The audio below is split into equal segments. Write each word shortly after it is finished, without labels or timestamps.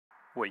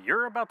What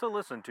you're about to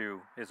listen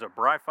to is a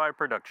Bri-Fi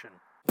production.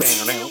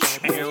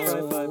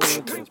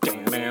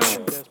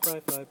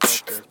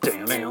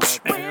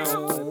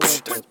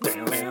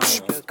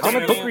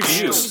 Comic book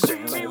reviews.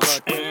 50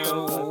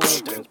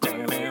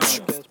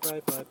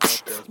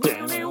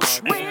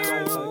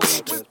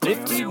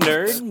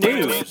 nerd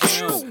news.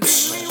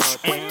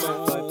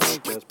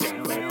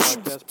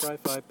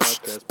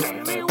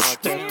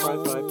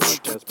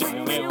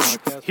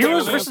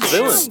 Heroes versus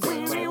villains.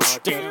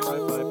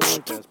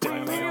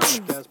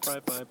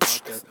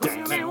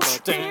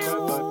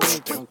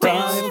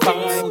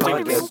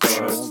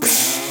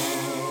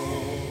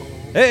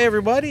 Hey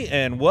everybody,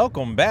 and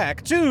welcome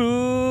back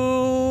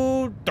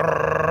to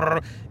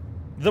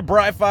the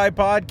Bri-Fi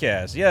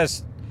podcast.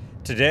 Yes,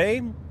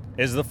 today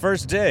is the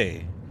first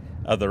day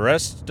of the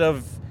rest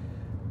of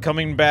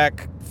coming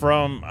back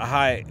from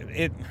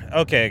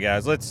okay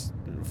guys, let's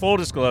full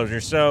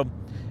disclosure. So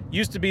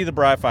used to be the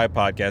Bri-Fi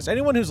podcast.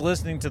 Anyone who's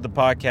listening to the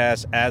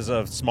podcast as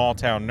a small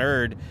town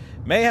nerd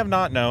may have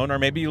not known, or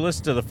maybe you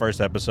listened to the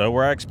first episode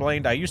where I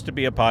explained I used to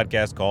be a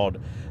podcast called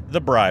the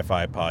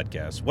Bri-Fi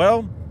podcast.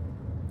 Well,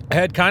 I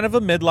had kind of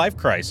a midlife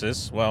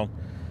crisis. Well,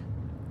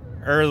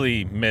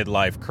 early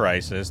midlife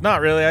crisis. Not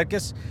really. I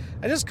guess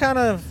I just kind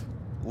of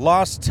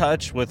lost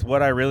touch with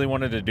what I really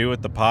wanted to do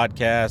with the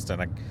podcast,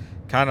 and I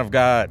kind of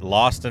got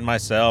lost in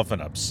myself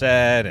and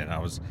upset, and I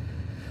was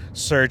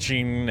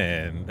searching,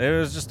 and it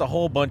was just a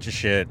whole bunch of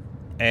shit.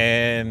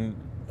 And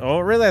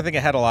really, I think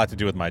it had a lot to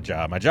do with my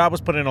job. My job was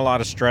putting a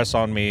lot of stress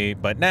on me,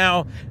 but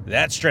now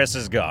that stress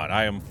is gone.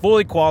 I am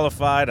fully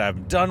qualified.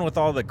 I'm done with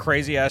all the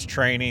crazy ass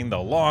training, the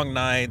long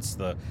nights,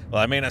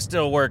 I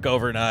still work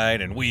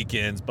overnight and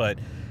weekends, but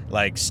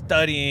like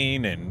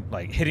studying and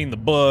like hitting the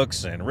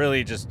books and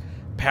really just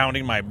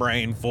pounding my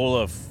brain full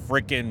of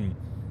freaking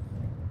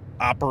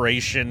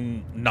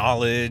operation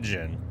knowledge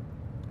and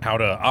how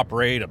to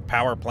operate a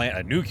power plant,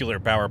 a nuclear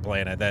power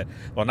plant at that.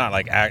 Well, not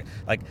like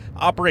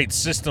operate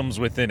systems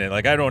within it.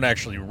 Like, I don't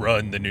actually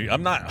run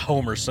I'm not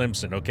Homer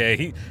Simpson,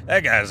 okay?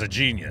 That guy's a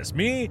genius.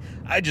 Me,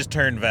 I just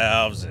turn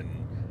valves and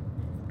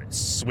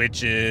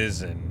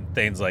switches and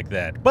things like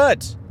that.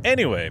 But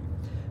anyway,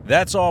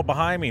 that's all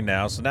behind me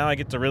now. So now I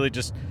get to really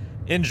just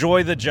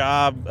enjoy the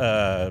job,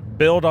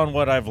 build on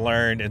what I've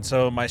learned. And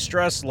so my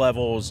stress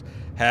levels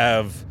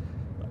have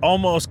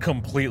almost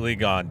completely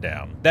gone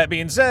down. That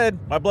being said,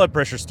 my blood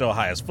pressure's still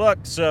high as fuck,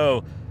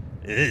 so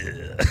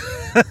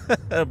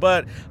but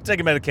I'm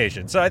taking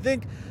medication. So I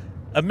think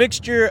a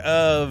mixture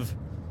of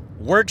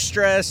work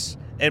stress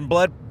and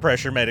blood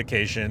pressure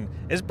medication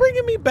is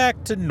bringing me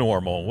back to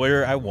normal,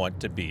 where I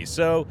want to be.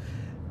 So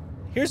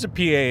here's a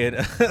PA and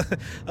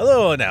a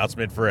little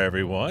announcement for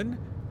everyone.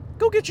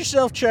 Go get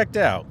yourself checked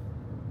out.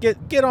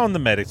 Get on the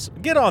meds.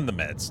 Get on the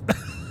meds.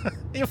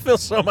 You'll feel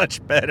so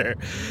much better.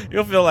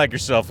 You'll feel like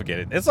yourself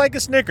again. It's like a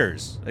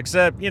Snickers,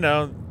 except,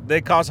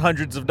 they cost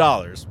hundreds of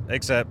dollars.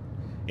 Except,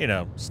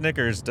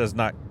 Snickers does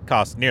not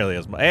cost nearly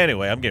as much.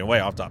 Anyway, I'm getting way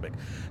off topic.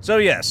 So,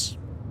 yes,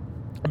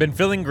 I've been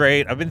feeling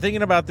great. I've been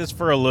thinking about this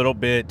for a little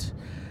bit,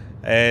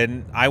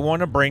 and I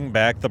want to bring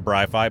back the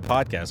Bri-Fi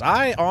podcast.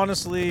 I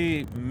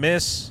honestly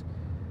miss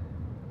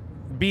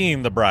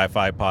being the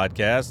Bri-Fi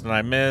podcast, and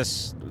I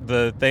miss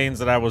the things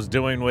that I was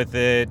doing with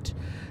it.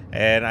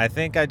 And I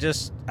think I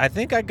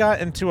got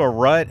into a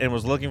rut and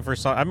was looking for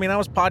I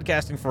was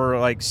podcasting for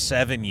like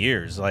 7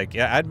 years. Like,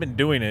 I'd been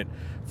doing it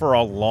for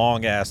a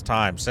long ass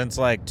time, since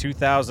like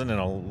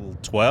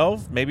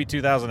 2012, maybe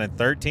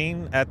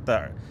 2013 at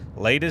the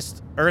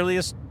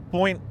earliest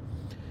point.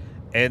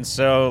 And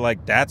so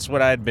like, that's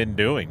what I'd been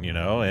doing,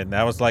 and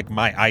that was like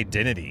my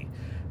identity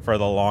for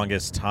the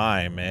longest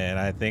time. And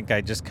I think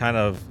I just kind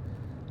of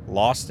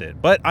lost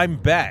it, but I'm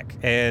back.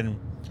 And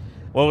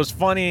what was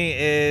funny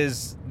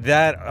is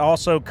that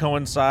also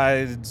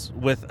coincides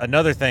with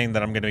another thing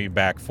that I'm going to be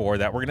back for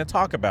that we're going to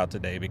talk about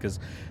today, because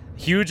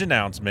huge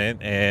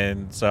announcement.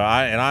 And so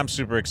I'm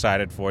super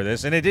excited for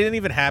this. And it didn't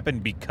even happen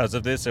because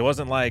of this. It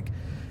wasn't like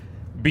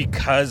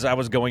because I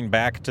was going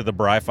back to the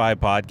Bri-Fi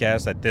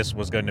podcast that this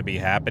was going to be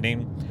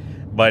happening,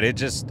 but it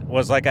just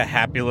was like a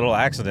happy little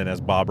accident,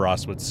 as Bob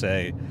Ross would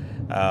say.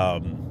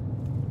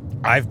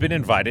 I've been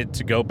invited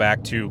to go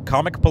back to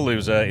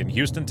COMICPALOOZA in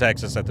Houston,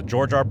 Texas at the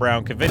George R.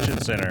 Brown Convention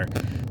Center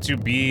to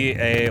be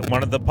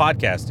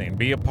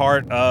be a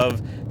part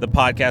of the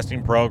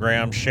podcasting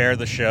program, share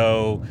the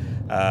show,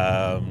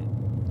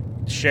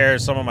 share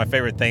some of my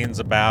favorite things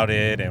about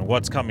it and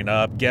what's coming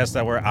up, guests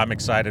that I'm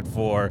excited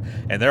for.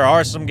 And there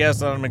are some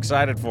guests that I'm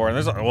excited for. And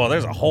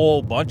there's a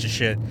whole bunch of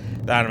shit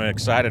that I'm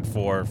excited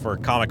for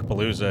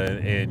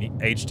COMICPALOOZA in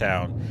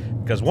H-Town.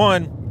 Because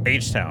one,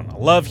 H-Town. I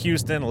love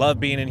Houston, love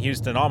being in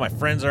Houston. All my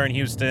friends are in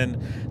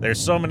Houston. There's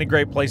so many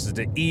great places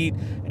to eat,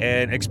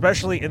 and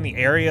especially in the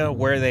area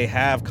where they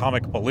have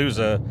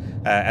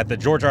COMICPALOOZA at the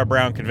George R.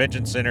 Brown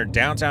Convention Center,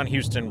 downtown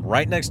Houston,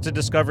 right next to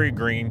Discovery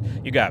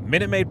Green. You got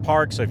Minute Maid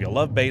Park, so if you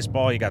love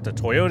baseball. You got the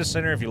Toyota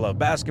Center if you love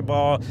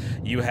basketball.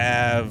 You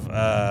have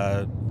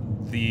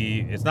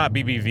it's not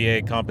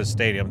BBVA Compass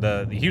Stadium,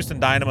 the Houston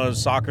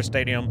Dynamos soccer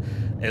stadium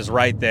is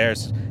right there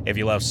if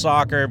you love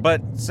soccer.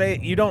 But say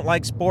you don't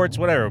like sports,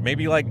 whatever.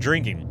 Maybe you like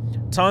drinking.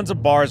 Tons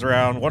of bars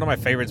around. One of my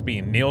favorites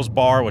being Neil's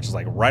Bar, which is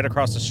like right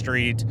across the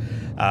street.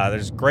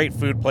 There's great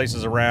food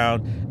places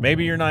around.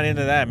 Maybe you're not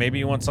into that. Maybe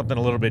you want something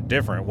a little bit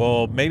different.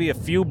 Well, maybe a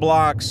few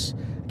blocks,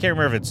 can't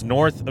remember if it's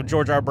north of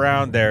George R.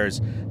 Brown,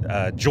 there's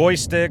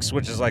Joysticks,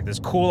 which is like this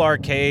cool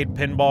arcade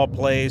pinball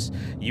place.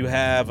 You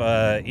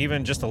have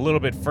even just a little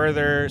bit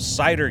further,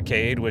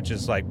 Cidercade, which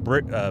is like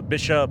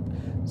Bishop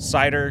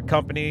Cider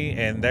Company,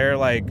 and they're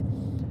like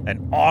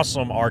an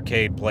awesome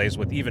arcade place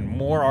with even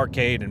more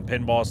arcade and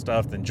pinball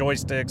stuff than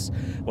Joysticks,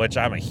 which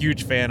I'm a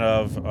huge fan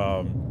of.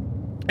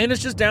 And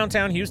it's just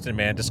downtown Houston,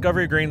 man.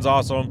 Discovery Green's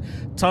awesome.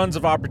 Tons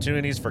of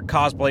opportunities for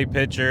cosplay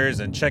pictures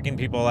and checking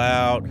people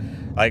out.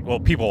 Like, well,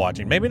 people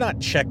watching. Maybe not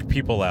check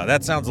people out.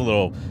 That sounds a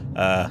little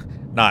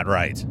not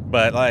right.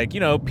 But, like, you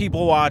know,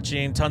 people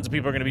watching. Tons of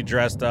people are going to be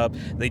dressed up.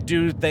 They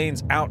do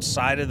things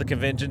outside of the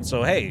convention.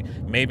 So, hey,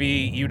 maybe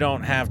you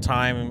don't have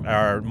time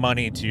or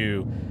money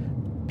to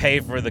pay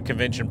for the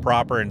convention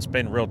proper and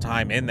spend real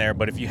time in there,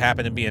 but if you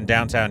happen to be in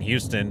downtown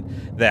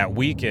Houston that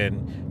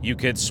weekend, you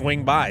could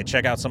swing by,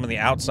 check out some of the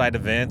outside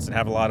events, and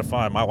have a lot of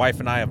fun. My wife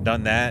and I have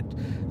done that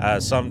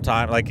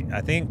sometime. Like,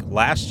 I think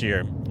last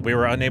year we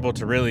were unable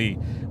to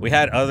we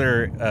had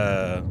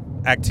other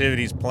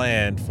activities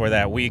planned for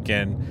that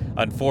weekend.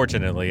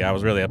 Unfortunately, I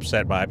was really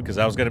upset by it because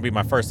that was going to be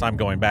my first time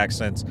going back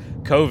since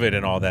COVID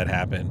and all that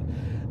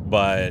happened.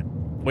 But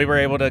we were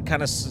able to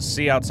kind of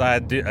see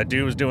outside. A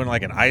dude was doing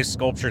like an ice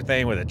sculpture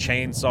thing with a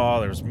chainsaw.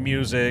 There was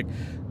music,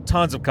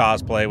 tons of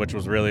cosplay, which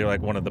was really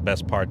like one of the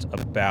best parts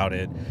about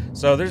it.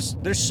 So there's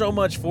so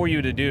much for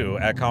you to do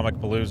at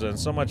COMICPALOOZA, and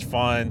so much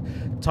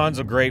fun. Tons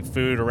of great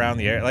food around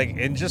the area, like,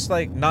 and just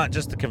like not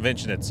just the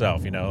convention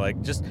itself, you know,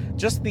 like just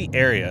the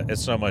area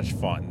is so much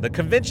fun. The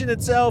convention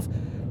itself,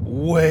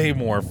 way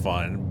more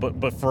fun,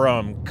 but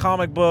from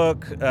comic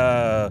book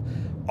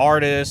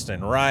artists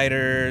and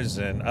writers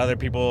and other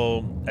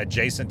people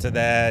adjacent to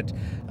that,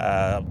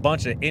 a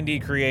bunch of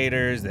indie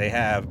creators. They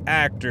have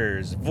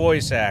actors,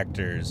 voice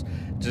actors.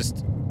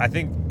 Just, I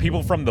think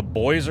people from The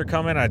Boys are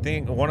coming. I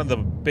think one of the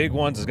big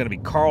ones is going to be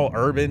Carl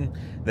Urban,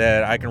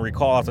 that I can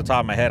recall off the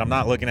top of my head. I'm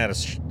not looking at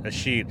a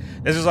sheet.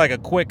 This is like a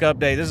quick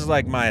update. This is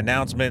like my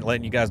announcement,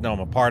 letting you guys know I'm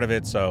a part of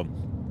it. So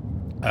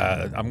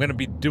I'm going to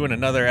be doing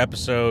another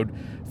episode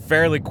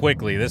fairly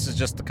quickly. This is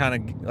just to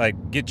kind of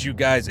like get you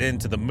guys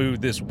into the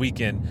mood this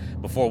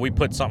weekend before we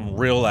put something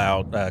real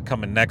out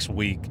coming next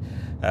week.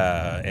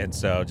 And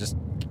so just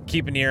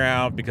keep an ear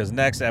out, because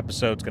next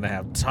episode's going to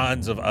have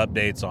tons of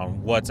updates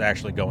on what's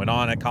actually going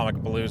on at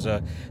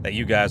COMICPALOOZA that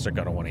you guys are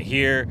going to want to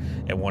hear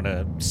and want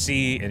to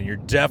see, and you're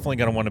definitely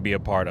going to want to be a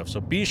part of. So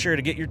be sure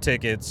to get your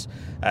tickets.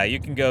 You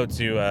can go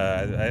to,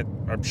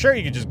 I'm sure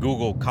you can just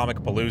Google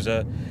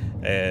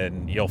COMICPALOOZA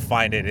and you'll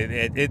find it.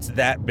 It's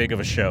that big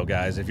of a show,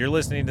 guys. If you're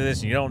listening to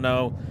this and you don't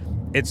know,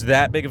 it's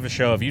that big of a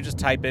show. If you just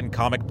type in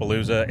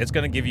COMICPALOOZA, it's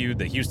going to give you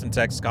the Houston,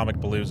 Texas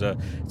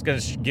COMICPALOOZA. It's going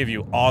to give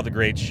you all the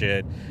great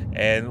shit.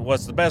 And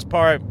what's the best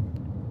part?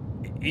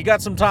 You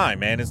got some time,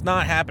 man. It's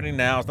not happening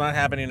now. It's not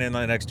happening in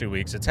the next 2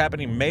 weeks. It's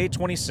happening May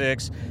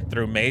 26th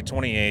through May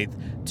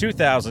 28th,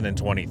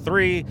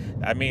 2023.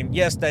 I mean,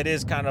 yes, that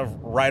is kind of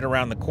right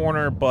around the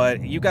corner,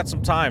 but you got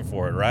some time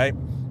for it, right?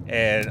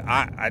 And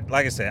I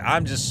like I said,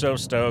 I'm just so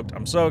stoked.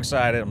 I'm so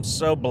excited. I'm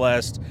so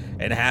blessed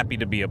and happy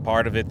to be a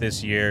part of it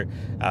this year.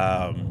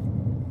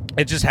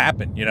 It just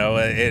happened, you know,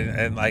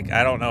 and like,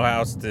 I don't know how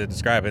else to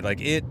describe it.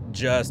 Like, it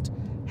just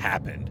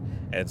happened.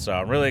 And so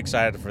I'm really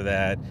excited for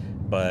that.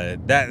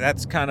 But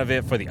that's kind of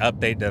it for the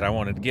update that I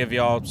wanted to give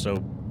y'all. So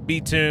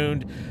be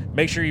tuned.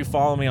 Make sure you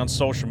follow me on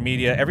social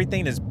media.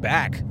 Everything is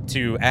back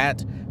to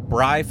at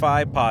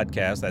Bryfi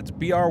Podcast. That's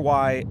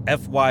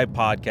BRYFY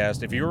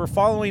Podcast. If you were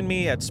following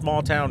me at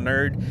Small Town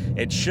Nerd,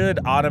 it should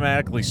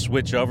automatically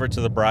switch over to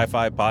the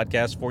Bryfi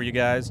Podcast for you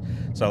guys.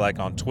 So like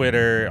on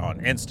Twitter, on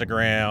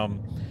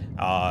Instagram,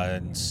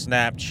 on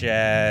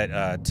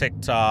Snapchat,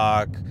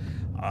 TikTok,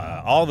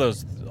 all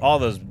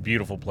those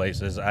beautiful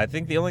places. I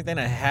think the only thing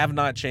I have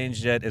not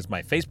changed yet is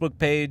my Facebook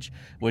page,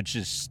 which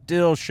is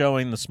still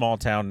showing the Small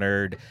Town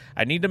Nerd.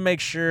 I need to make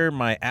sure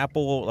my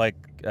Apple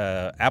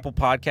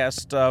Podcast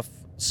stuff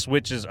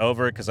switches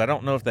over, because I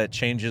don't know if that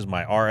changes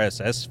my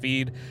RSS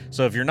feed.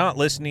 So if you're not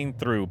listening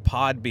through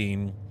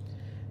Podbean,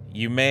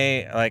 we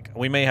may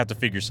have to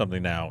figure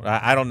something out.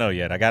 I don't know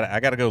yet. I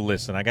gotta go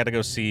listen. I gotta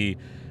go see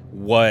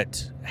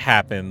what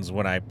happens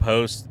when I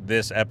post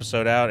this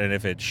episode out, and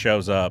if it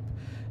shows up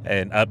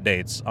and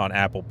updates on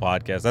Apple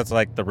Podcasts. That's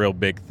like the real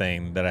big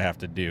thing that I have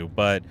to do.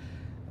 But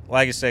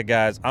like I said,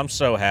 guys, I'm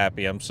so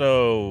happy. I'm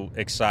so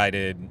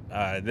excited.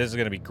 This is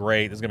going to be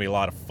great. This is going to be a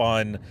lot of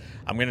fun.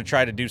 I'm going to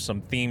try to do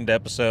some themed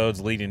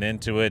episodes leading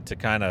into it to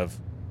kind of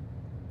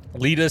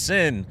lead us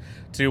in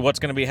to what's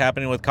going to be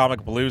happening with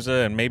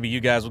COMICPALOOZA, and maybe you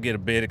guys will get a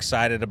bit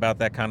excited about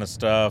that kind of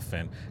stuff.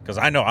 And because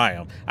I know I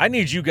am. I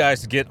need you guys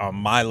to get on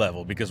my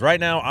level, because right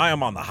now I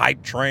am on the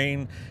hype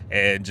train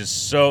and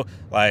just so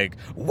like,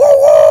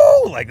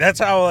 whoa, like that's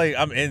how, like,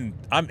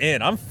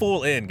 I'm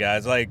full in,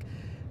 guys. Like,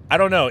 I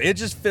don't know. It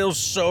just feels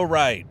so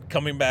right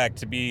coming back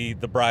to be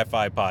the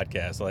Bri-Fi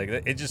podcast. Like,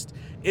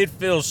 it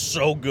feels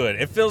so good.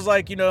 It feels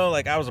like,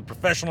 like I was a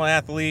professional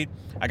athlete.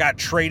 I got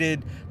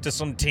traded to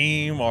some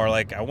team, or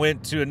like I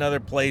went to another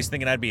place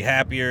thinking I'd be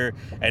happier.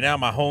 And now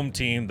my home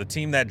team, the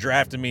team that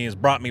drafted me, has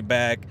brought me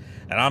back.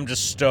 And I'm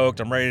just stoked.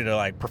 I'm ready to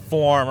like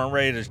perform. I'm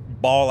ready to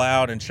ball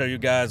out and show you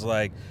guys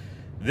like,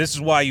 this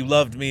is why you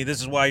loved me. This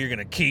is why you're going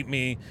to keep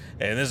me.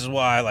 And this is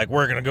why like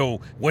we're going to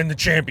go win the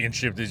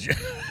championship this year.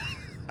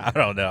 I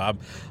don't know.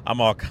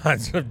 I'm all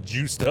kinds of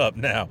juiced up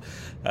now.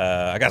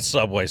 I got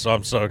Subway, so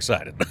I'm so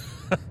excited.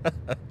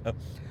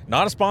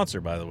 Not a sponsor,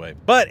 by the way.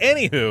 But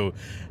anywho,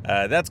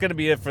 that's going to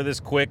be it for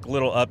this quick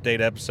little update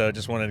episode.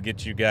 Just wanted to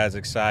get you guys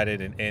excited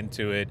and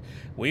into it.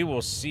 We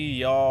will see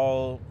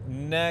y'all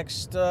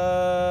next in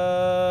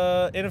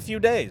a few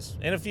days.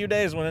 In a few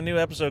days when a new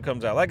episode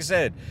comes out. Like I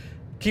said,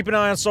 keep an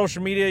eye on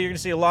social media. You're going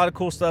to see a lot of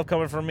cool stuff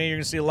coming from me. You're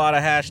going to see a lot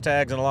of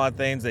hashtags and a lot of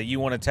things that you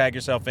want to tag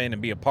yourself in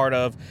and be a part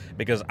of,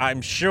 because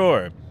I'm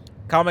sure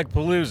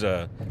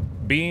COMICPALOOZA,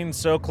 being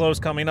so close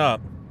coming up,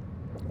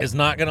 is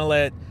not going to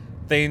let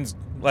things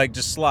like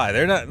just slide.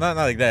 They're not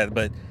like that,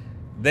 but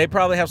they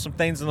probably have some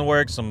things in the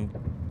works, some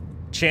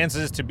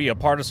chances to be a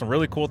part of some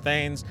really cool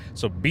things.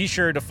 So be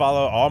sure to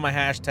follow all my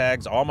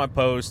hashtags, all my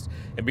posts,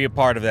 and be a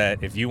part of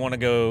that if you want to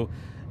go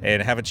and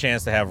have a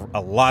chance to have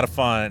a lot of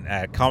fun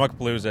at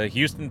COMICPALOOZA,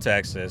 Houston,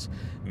 Texas,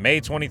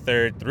 May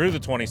 23rd through the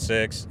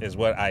 26th is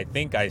what I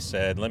think I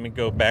said. Let me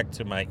go back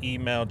to my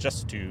email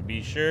just to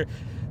be sure.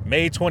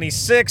 May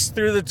 26th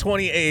through the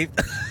 28th.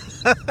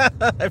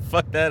 I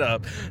fucked that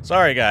up.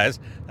 Sorry, guys.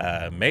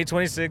 May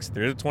 26th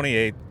through the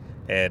 28th,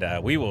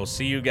 and we will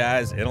see you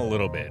guys in a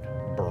little bit.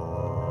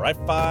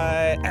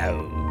 Bri-Fi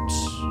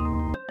out.